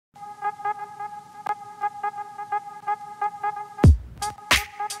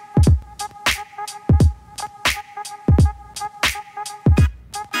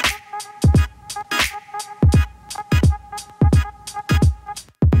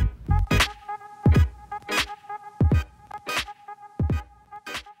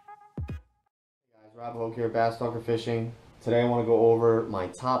Folk here, Bass Talker Fishing. Today I want to go over my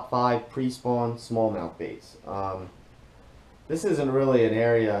top 5 pre-spawn smallmouth baits. This isn't really an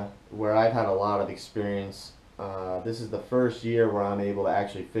area where I've had a lot of experience. This is the first year where I'm able to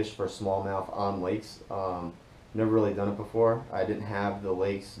actually fish for smallmouth on lakes. Never really done it before. I didn't have the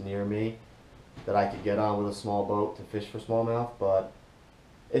lakes near me that I could get on with a small boat to fish for smallmouth, but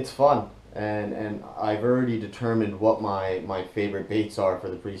it's fun. And I've already determined what my favorite baits are for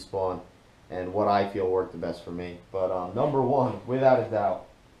the pre-spawn and what I feel work the best for me. But number one, without a doubt,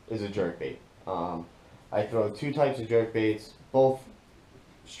 is a jerkbait. I throw 2 types of jerkbaits, both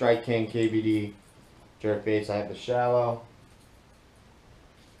Strike King KBD jerkbaits. I have the shallow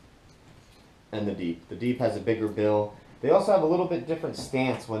and the deep. The deep has a bigger bill. They also have a little bit different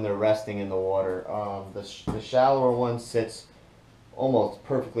stance when they're resting in the water. The shallower one sits almost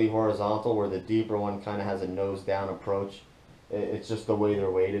perfectly horizontal, where the deeper one kind of has a nose down approach. It's just the way they're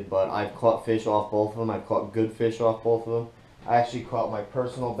weighted, but I've caught fish off both of them. I've caught good fish off both of them. I actually caught my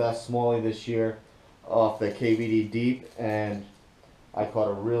personal best smallie this year off the KBD deep, and I caught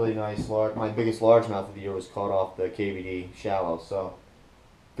a really nice my biggest largemouth of the year was caught off the KBD shallow. So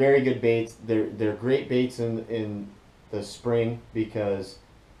very good baits. They're great baits in the spring because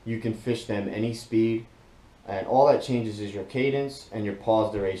you can fish them any speed. And all that changes is your cadence and your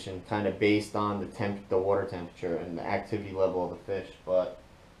pause duration, kind of based on the water temperature and the activity level of the fish. But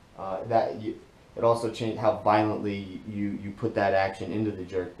it also changes how violently you put that action into the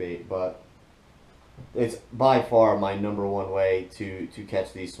jerkbait. But it's by far my #1 way to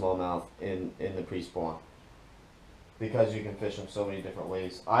catch these smallmouth in the pre-spawn, because you can fish them so many different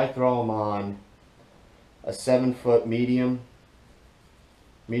ways. I throw them on a 7-foot medium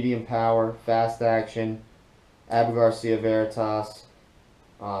power, fast action, Abu Garcia Veritas.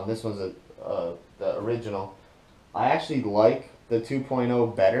 This one's the original. I actually like the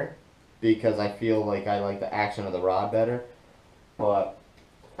 2.0 better because I feel like I like the action of the rod better. But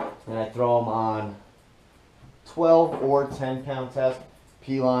and I throw them on 12 or 10-pound test,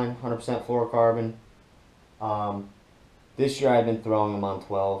 P-line, 100% fluorocarbon. This year I've been throwing them on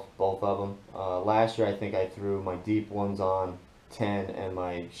 12, both of them. Last year I think I threw my deep ones on 10 and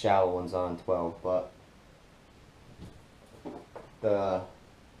my shallow ones on 12, but the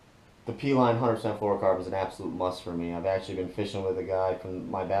P-line 100% fluorocarbon is an absolute must for me. I've actually been fishing with a guy from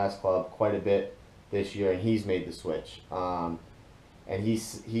my bass club quite a bit this year, and he's made the switch. And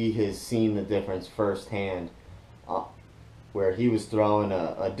he has seen the difference firsthand, where he was throwing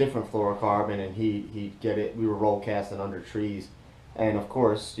a different fluorocarbon, and he'd get it. We were roll casting under trees, and of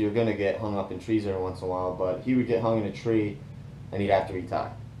course you're gonna get hung up in trees every once in a while. But he would get hung in a tree, and he'd have to retie.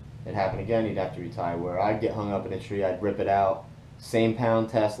 It happened again, he'd have to retie. Where I'd get hung up in a tree, I'd rip it out. Same pound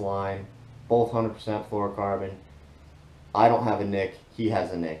test line, both 100% fluorocarbon. I don't have a nick, he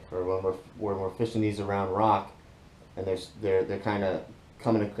has a nick. Or when we're fishing these around rock, and they're kind of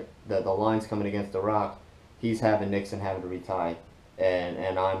coming, the line's coming against the rock, he's having nicks and having to retie,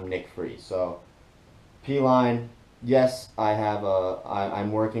 and I'm nick free. So P-line, yes,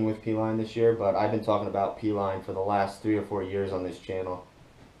 I'm working with P-line this year, but I've been talking about P-line for the last 3 or 4 years on this channel.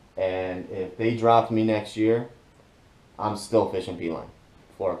 And if they dropped me next year, I'm still fishing P-line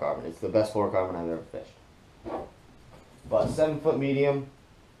fluorocarbon. It's the best fluorocarbon I've ever fished. But 7-foot medium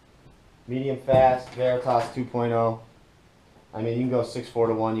fast, Veritas 2.0. I mean, you can go 6.4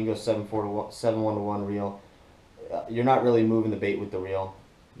 to 1, you can go 7.4 to 1, 7.1 to 1 reel. You're not really moving the bait with the reel.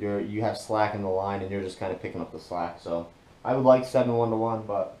 You have slack in the line, and you're just kind of picking up the slack. So I would like 7.1 to 1,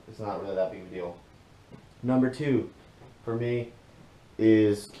 but it's not really that big of a deal. Number 2 for me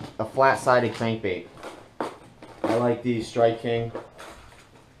is a flat-sided crankbait. I like these Strike King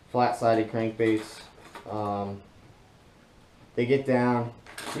flat-sided crankbaits. They get down,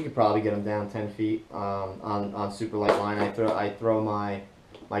 you could probably get them down 10 feet on super light line. I throw my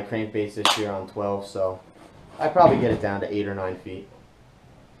crankbaits this year on 12, so I probably get it down to 8 or 9 feet.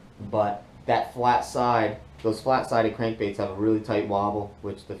 But that flat side, those flat-sided crankbaits have a really tight wobble,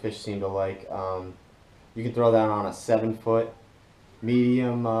 which the fish seem to like. You can throw that on a 7-foot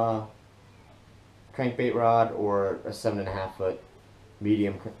medium crankbait rod, or a 7.5-foot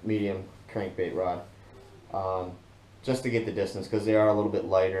medium crankbait rod, just to get the distance, because they are a little bit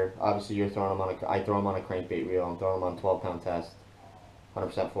lighter. Obviously you're throwing them on I throw them on a crankbait reel. I'm throwing them on 12-pound test,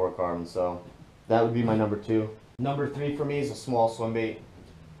 100% fluorocarbon. So that would be my number 2. Number 3 for me is a small swim bait.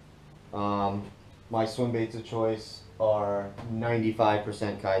 My swim baits of choice are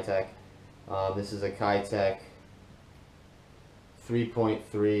 95% Kitech. This is a Kitech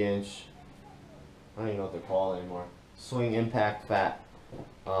 3.3 inch, I don't even know what they're called anymore, swing impact fat.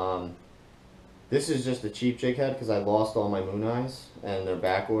 This is just a cheap jig head because I lost all my moon eyes and they're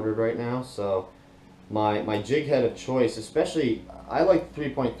back ordered right now. So my jig head of choice, especially, I like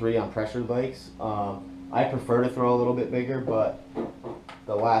 3.3 on pressured lakes. I prefer to throw a little bit bigger, but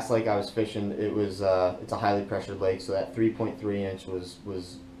the last lake I was fishing, it's a highly pressured lake, so that 3.3 inch was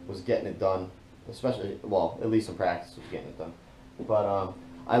getting it done. Especially, well, at least in practice, was getting it done. But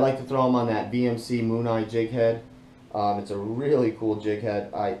I like to throw them on that VMC Moon Eye jig head. It's a really cool jig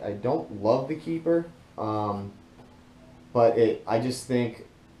head. I don't love the keeper, but I just think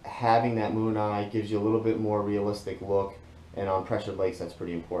having that Moon Eye gives you a little bit more realistic look, and on pressured lakes that's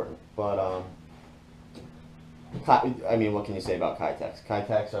pretty important. But I mean, what can you say about Kitex?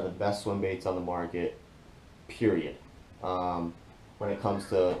 Kitex are the best swim baits on the market, period. When it comes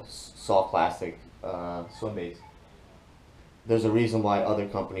to soft plastic swim baits, there's a reason why other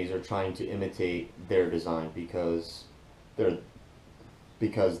companies are trying to imitate their design, because they're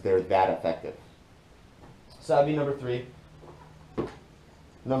that effective. So that'd be number 3.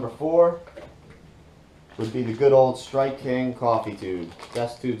 Number 4 would be the good old Strike King coffee tube.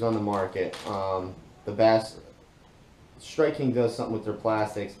 Best tubes on the market. The best. Strike King does something with their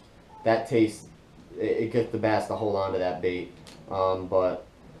plastics. That taste, it gets the bass to hold on to that bait. But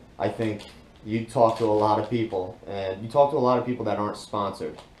I think you talk to a lot of people, and you talk to a lot of people that aren't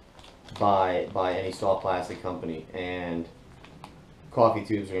sponsored by any soft plastic company, and coffee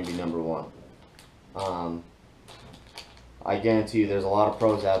tubes are going to be number 1. I guarantee you there's a lot of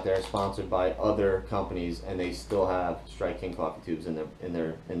pros out there sponsored by other companies, and they still have Strike King coffee tubes in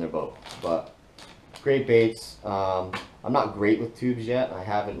their boat. But great baits. I'm not great with tubes yet. I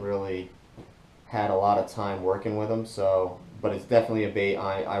haven't really had a lot of time working with them, so, but it's definitely a bait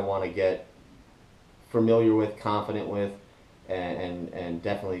I want to get familiar with, confident with, and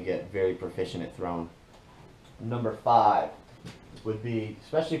definitely get very proficient at throwing. Number 5 would be,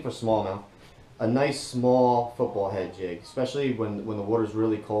 especially for smallmouth, a nice small football head jig, especially when the water's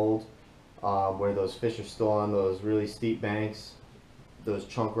really cold, where those fish are still on those really steep banks, those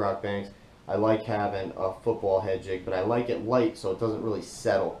chunk rock banks. I like having a football head jig, but I like it light so it doesn't really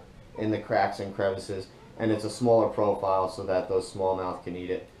settle in the cracks and crevices, and it's a smaller profile so that those smallmouth can eat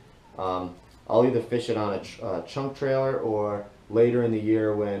it. I'll either fish it on a chunk trailer, or later in the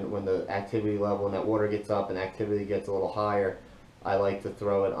year when the activity level and that water gets up and activity gets a little higher, I like to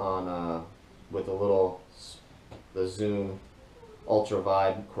throw it on with the Zoom Ultra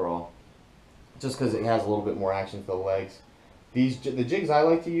Vibe Crawl, just because it has a little bit more action for the legs. The jigs I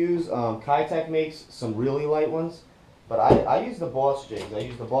like to use, Kitech makes some really light ones, but I use the Boss jigs. I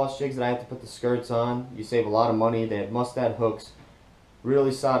use the Boss jigs that I have to put the skirts on. You save a lot of money. They have mustad hooks,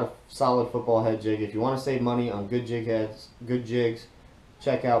 really solid football head jig. If you want to save money on good jig heads, good jigs,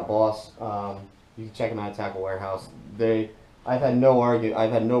 check out Boss. You can check them out at Tackle Warehouse. I've had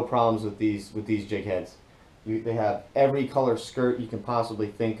no problems with these jig heads. They have every color skirt you can possibly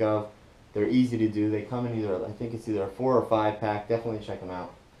think of. They're easy to do. They come in I think it's either a 4 or 5 pack. Definitely check them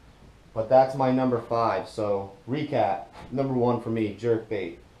out. But that's my number 5. So recap: number 1 for me, jerk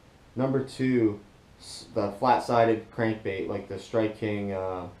bait. Number 2, the flat-sided crankbait, like the Strike King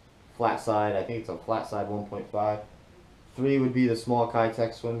flat side. I think it's a flat side 1.5. 3 would be the small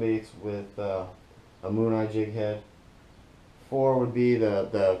Kitech swim baits with a Moon Eye jig head. 4 would be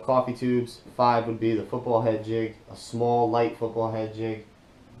the coffee tubes. 5 would be the football head jig, a small light football head jig,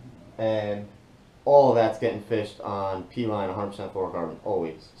 and all of that's getting fished on P-line 100% fluorocarbon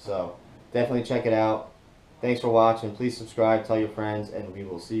always. So definitely check it out. Thanks for watching. Please subscribe, tell your friends, and we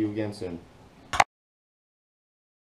will see you again soon.